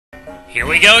Here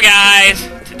we go, guys!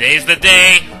 Today's the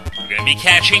day. We're gonna be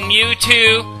catching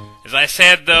Mewtwo. As I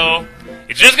said, though,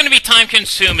 it's just gonna be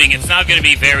time-consuming. It's not gonna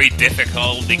be very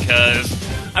difficult because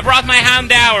I brought my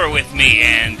Houndour with me,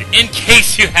 and in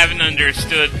case you haven't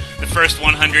understood the first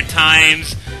 100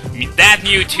 times, that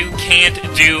Mewtwo can't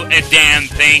do a damn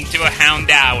thing to a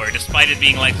Houndour, despite it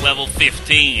being like level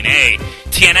 15. Hey,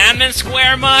 Tiananmen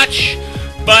Square much?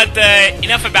 But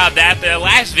enough about that. The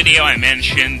last video I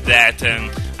mentioned that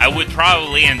I would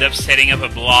probably end up setting up a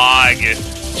blog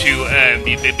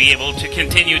to be able to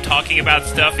continue talking about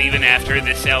stuff even after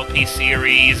this LP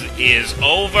series is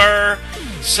over.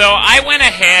 So I went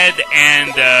ahead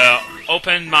and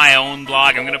opened my own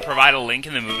blog. I'm going to provide a link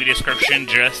in the movie description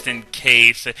just in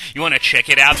case you want to check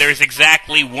it out. There's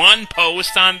exactly one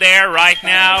post on there right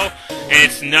now.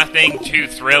 It's nothing too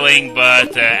thrilling,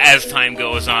 but as time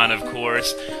goes on, of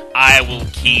course, I will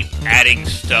keep adding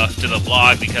stuff to the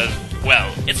blog because,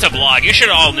 well, it's a blog. You should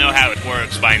all know how it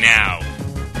works by now.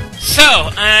 So,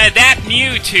 that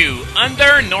Mewtwo,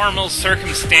 under normal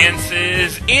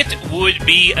circumstances, it would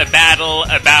be a battle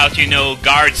about,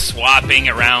 guard swapping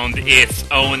around its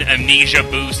own amnesia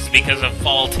boosts because of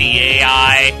faulty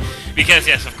AI. Because,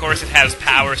 yes, of course it has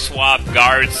Power Swap,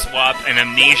 Guard Swap, and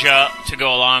Amnesia to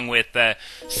go along with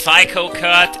Psycho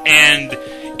Cut, and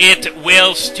it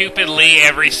will stupidly,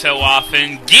 every so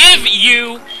often, give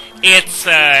you its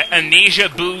Amnesia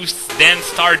boosts, then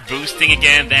start boosting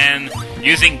again, then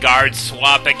using Guard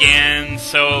Swap again.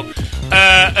 So,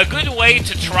 a good way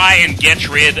to try and get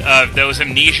rid of those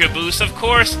Amnesia boosts, of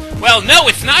course, well, no,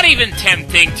 it's not even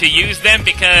tempting to use them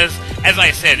because, as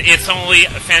I said, it's only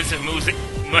offensive move,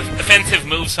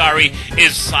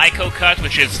 is Psycho Cut,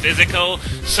 which is physical.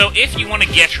 So if you want to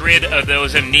get rid of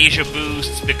those Amnesia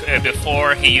boosts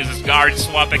before he uses Guard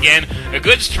Swap again, a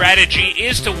good strategy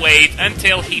is to wait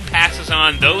until he passes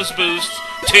on those boosts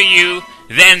to you,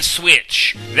 then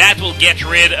switch. That will get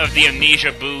rid of the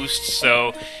Amnesia boosts,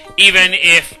 so even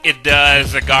if it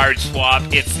does a Guard Swap,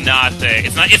 it's not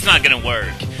gonna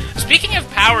work. Speaking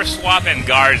of Power Swap and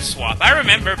Guard Swap, I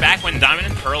remember back when Diamond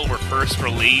and Pearl were first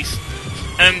released,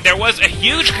 there was a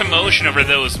huge commotion over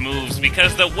those moves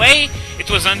because the way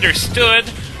it was understood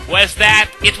was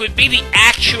that it would be the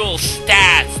actual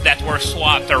stats that were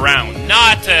swapped around,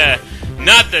 not the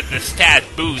stat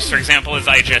boosts. For example, as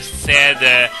I just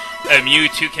said,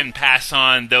 Mewtwo can pass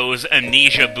on those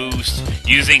Amnesia boosts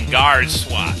using Guard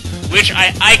Swap, which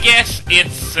I guess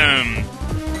it's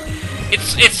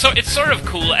sort of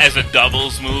cool as a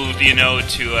doubles move,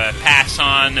 to pass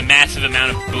on a massive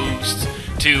amount of boosts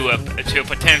to a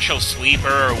potential sweeper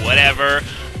or whatever,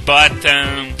 but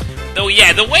though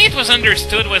yeah, the way it was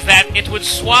understood was that it would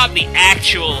swap the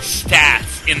actual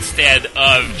stats instead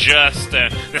of just the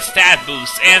stat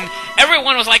boosts, and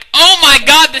everyone was like, oh my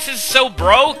god, this is so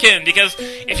broken, because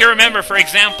if you remember, for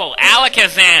example,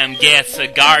 Alakazam gets a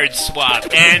Guard Swap,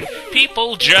 and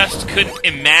people just couldn't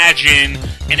imagine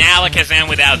an Alakazam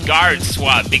without Guard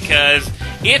Swap, because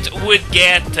it would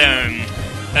get,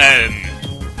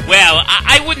 well,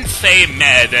 I wouldn't say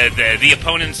the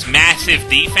opponent's massive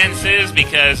defenses,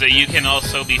 because you can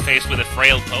also be faced with a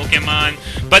frail Pokémon,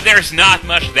 but there's not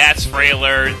much that's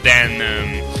frailer than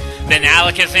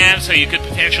Alakazam, so you could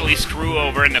potentially screw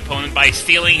over an opponent by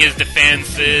stealing his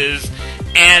defenses,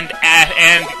 and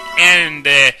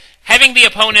having the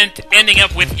opponent ending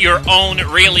up with your own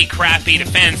really crappy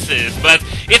defenses. But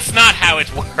it's not how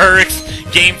it works.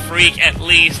 Game Freak at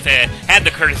least had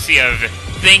the courtesy of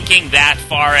thinking that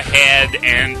far ahead,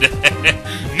 and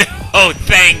no,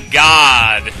 thank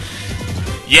God.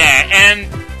 Yeah, and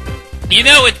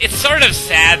it's sort of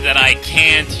sad that I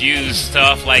can't use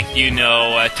stuff like,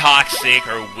 Toxic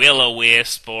or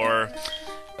Will-O-Wisp, or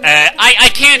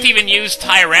I can't even use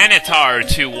Tyranitar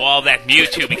to wall that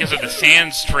Mewtwo because of the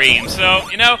Sandstream. So,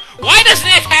 why doesn't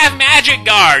it have Magic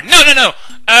Guard? No. Now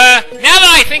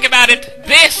that I think about it,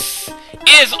 this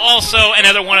is also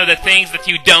another one of the things that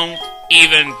you don't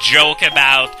even joke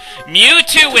about.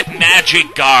 Mewtwo with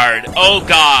Magic Guard. Oh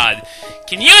god.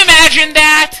 Can you imagine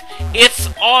that? It's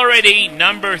already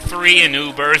number 3 in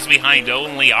Ubers, behind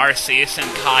only Arceus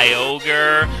and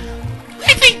Kyogre.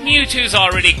 I think Mewtwo's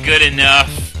already good enough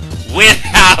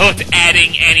without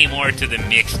adding any more to the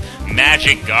mix.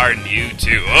 Magic Guard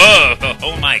Mewtwo.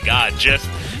 Oh my god. Just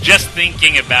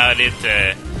thinking about it,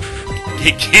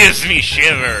 it gives me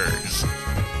shivers.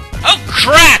 Oh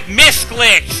crap!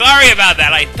 Misclick! Sorry about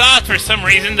that. I thought for some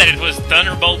reason that it was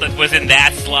Thunderbolt that was in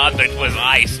that slot, but it was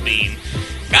Ice Beam.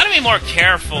 Gotta be more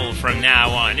careful from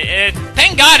now on.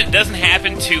 Thank God it doesn't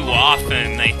happen too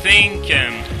often. I think,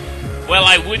 well,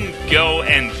 I wouldn't go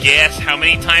and guess how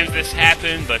many times this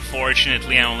happened, but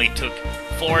fortunately I only took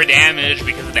 4 damage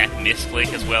because of that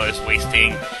misclick, as well as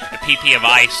wasting a PP of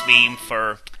Ice Beam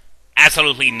for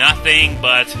absolutely nothing,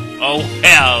 but oh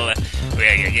well.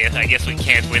 I guess we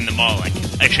can't win them all.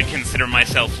 I should consider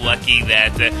myself lucky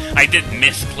that I did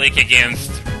misclick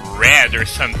against Red or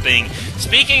something.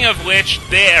 Speaking of which,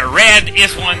 Red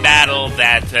is one battle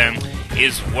that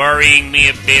is worrying me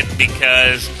a bit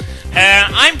because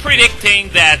I'm predicting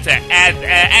that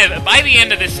by the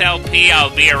end of this LP,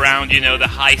 I'll be around, you know, the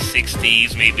high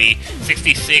 60s, maybe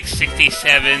 66,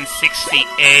 67,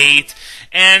 68,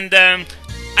 and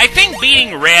I think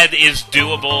beating Red is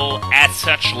doable at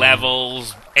such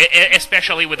levels,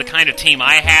 especially with the kind of team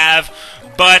I have,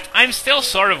 but I'm still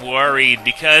sort of worried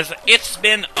because it's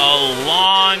been a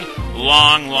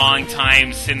long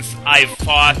time since I've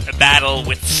fought a battle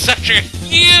with such a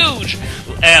huge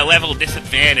level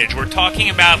disadvantage. We're talking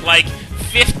about like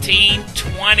 15,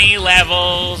 20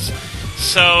 levels,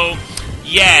 so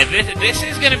yeah, this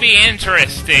is going to be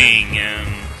interesting.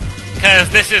 Because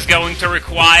this is going to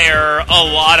require a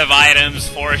lot of items.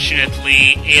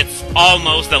 Fortunately, it's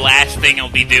almost the last thing I'll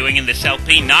be doing in this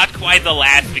LP. Not quite the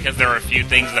last, because there are a few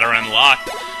things that are unlocked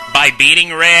by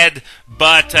beating Red.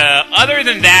 But other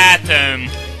than that,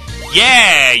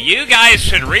 yeah, you guys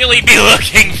should really be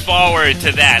looking forward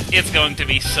to that. It's going to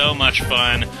be so much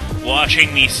fun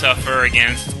watching me suffer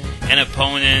against an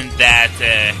opponent that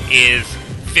is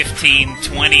 15,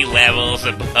 20 levels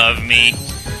above me.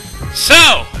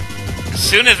 So, as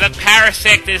soon as that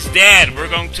Parasect is dead, we're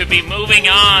going to be moving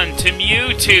on to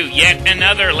Mewtwo, yet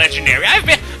another legendary. I've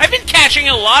been catching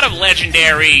a lot of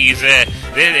legendaries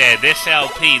this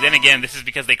LP. Then again, this is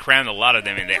because they crammed a lot of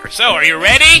them in there. So, are you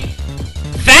ready?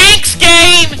 Thanks,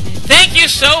 game! Thank you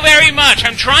so very much.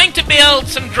 I'm trying to build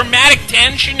some dramatic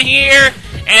tension here,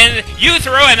 and you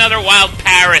throw another wild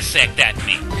Parasect at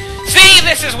me. See,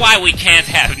 this is why we can't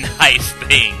have nice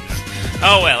things.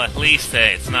 Oh well, at least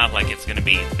it's not like it's going to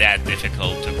be that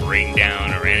difficult to bring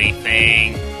down or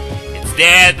anything. It's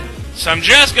dead, so I'm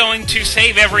just going to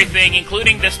save everything,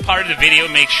 including this part of the video,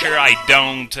 make sure I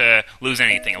don't lose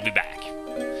anything. I'll be back.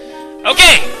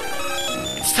 Okay,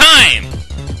 it's time!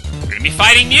 We're going to be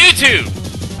fighting Mewtwo!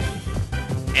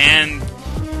 And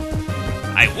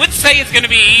I would say it's going to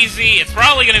be easy. It's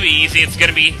probably going to be easy. It's going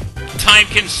to be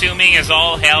time-consuming as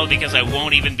all hell because I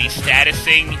won't even be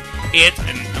statusing it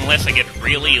unless I get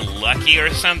really lucky or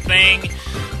something.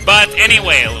 But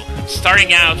anyway,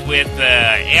 starting out with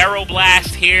Arrow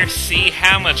Blast here, see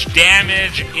how much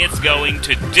damage it's going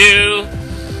to do.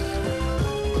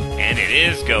 And it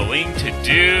is going to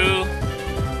do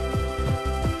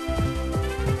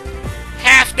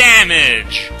half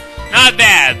damage. Not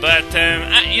bad, but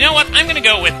you know what? I'm going to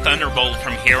go with Thunderbolt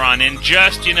from here on in,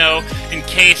 just, you know, in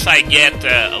case I get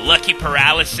a lucky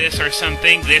paralysis or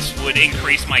something. This would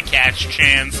increase my catch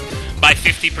chance by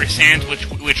 50%,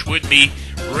 which would be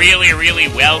really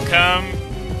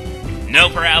welcome. No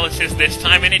paralysis this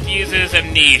time, and it uses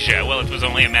Amnesia. Well, it was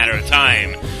only a matter of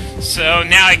time. So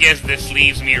now I guess this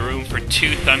leaves me room for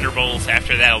 2 Thunderbolts.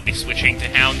 After that, I'll be switching to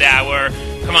Houndour.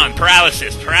 Come on,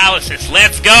 paralysis,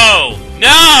 let's go!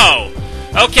 No!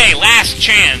 Okay, last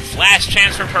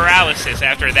chance for paralysis.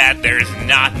 After that, there's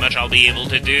not much I'll be able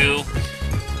to do.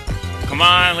 Come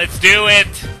on, let's do it!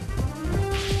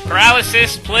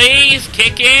 Paralysis, please,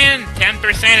 kick in!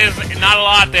 10% is not a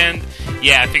lot, then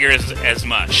yeah, I figure as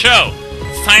much. So,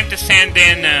 it's time to send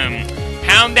in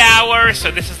Houndour, so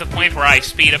this is the point where I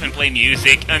speed up and play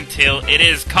music until it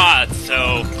is caught.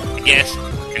 So, I guess,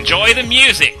 enjoy the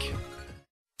music!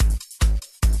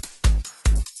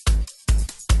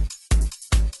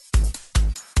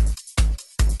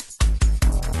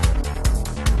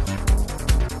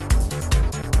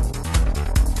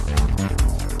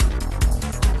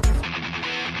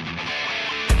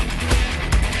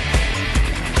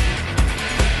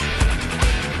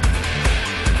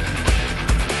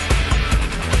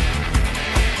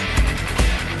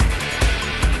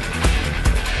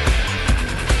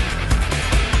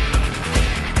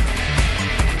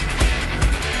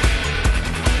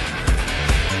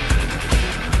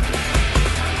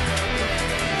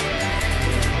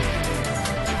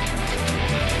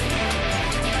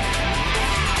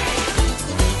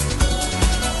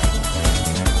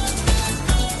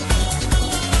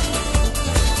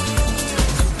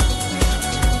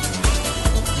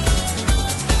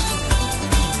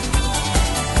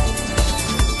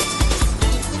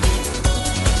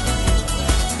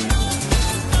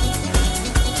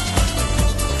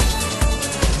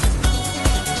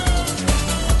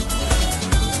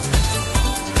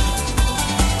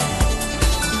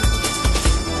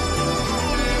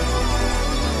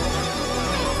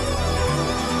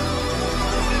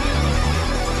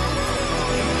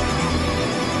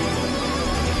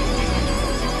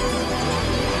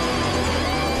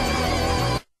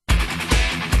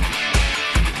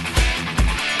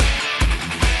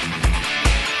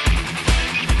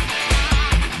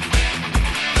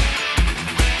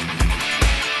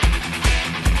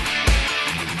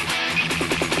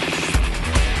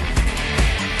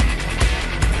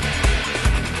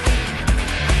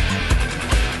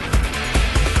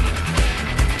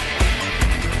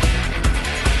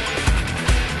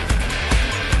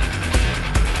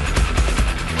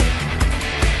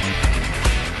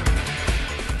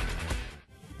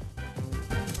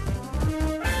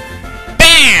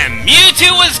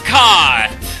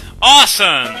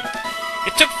 awesome!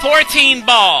 It took 14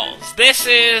 balls. This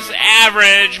is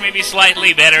average, maybe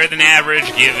slightly better than average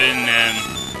given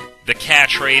the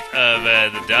catch rate of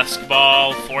the Dusk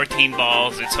Ball. 14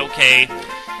 balls, it's okay.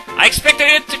 I expected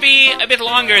it to be a bit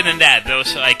longer than that, though,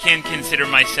 so I can consider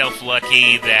myself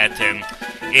lucky that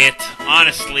it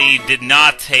honestly did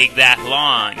not take that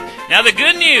long. Now, the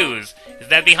good news is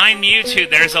that behind Mewtwo,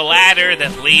 there's a ladder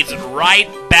that leads right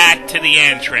back to the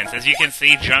entrance. As you can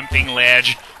see, jumping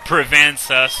ledge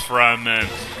prevents us from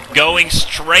going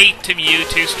straight to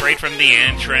Mewtwo, straight from the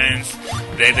entrance.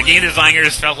 The game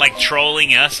designers felt like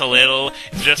trolling us a little,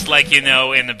 just like, you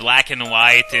know, in the black and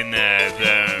white, in the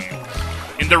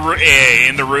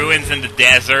ruins in the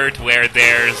desert, where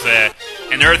there's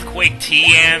an earthquake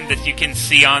TM that you can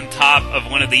see on top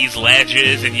of one of these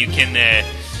ledges, and you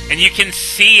can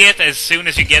see it as soon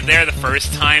as you get there the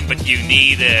first time, but you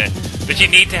need to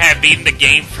have beaten the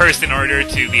game first in order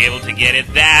to be able to get it.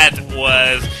 That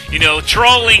was, you know,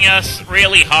 trolling us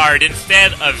really hard.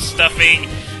 Instead of stuffing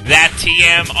that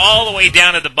TM all the way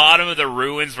down at the bottom of the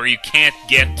ruins where you can't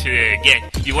get to it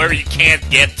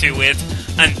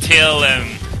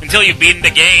until you've beaten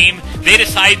the game, they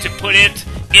decide to put it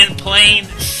in plain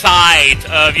sight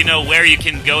of, you know, where you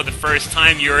can go the first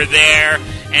time you're there.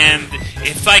 And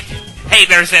it's like, hey,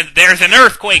 there's an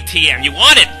earthquake TM. You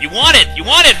want it,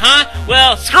 huh?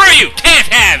 Well, screw you, can't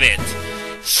have it.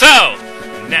 So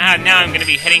now I'm going to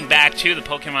be heading back to the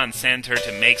Pokemon Center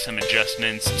to make some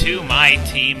adjustments to my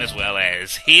team as well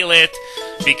as heal it,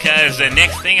 because the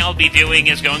next thing I'll be doing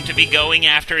is going to be going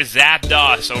after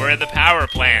Zapdos over at the power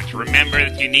plant. Remember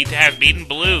that you need to have beaten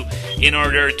Blue in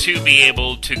order to be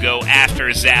able to go after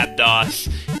Zapdos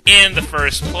in the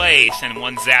first place, and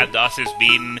once Zapdos is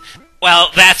beaten, well,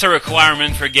 that's a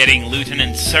requirement for getting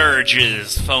Lieutenant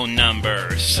Surge's phone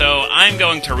number. So I'm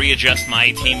going to readjust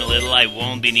my team a little. I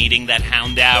won't be needing that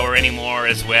Houndour anymore,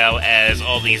 as well as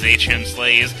all these HM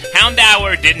Slays.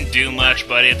 Houndour didn't do much,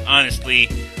 but it honestly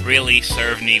really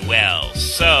served me well.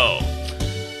 So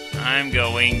I'm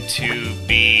going to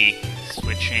be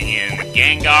switching in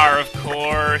Gengar, of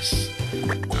course.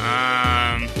 Come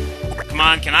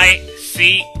on, can I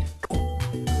see?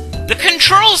 The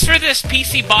controls for this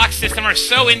PC box system are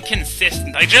so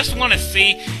inconsistent. I just want to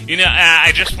see, to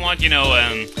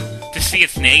see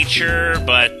its nature,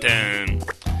 but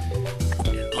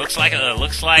it looks like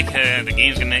the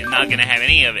game's not gonna have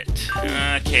any of it.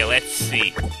 Okay, let's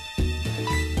see.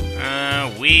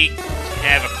 We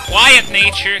have a quiet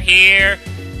nature here.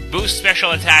 Boost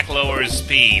special attack, lowers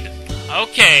speed.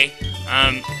 Okay.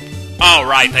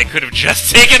 Alright, I could have just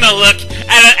taken a look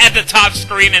at the top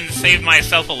screen and saved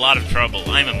myself a lot of trouble.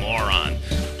 I'm a moron.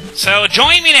 So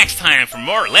join me next time for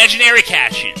more legendary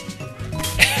catching.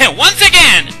 Once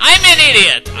again, I'm an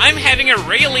idiot. I'm having a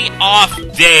really off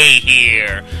day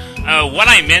here. What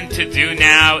I meant to do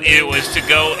now, it was to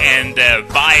go and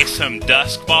buy some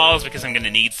Dusk Balls, because I'm going to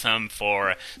need some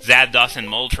for Zapdos and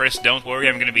Moltres. Don't worry,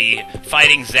 I'm going to be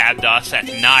fighting Zapdos at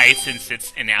night since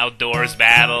it's an outdoors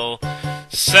battle.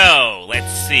 So, let's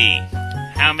see.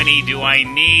 How many do I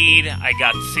need? I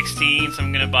got 16, so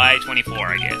I'm going to buy 24,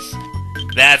 I guess.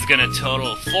 That's going to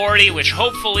total 40, which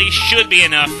hopefully should be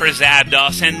enough for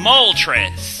Zapdos and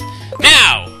Moltres.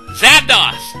 Now,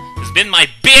 Zapdos has been my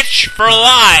bitch for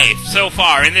life so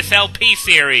far in this LP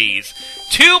series.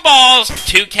 2 balls,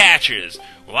 2 catches.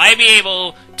 Will I be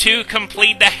able to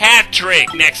complete the hat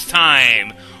trick next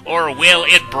time? Or will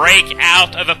it break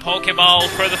out of a Pokeball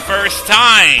for the first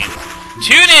time?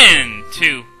 Tune in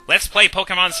to Let's Play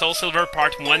Pokemon Soul Silver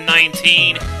Part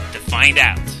 119 to find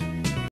out.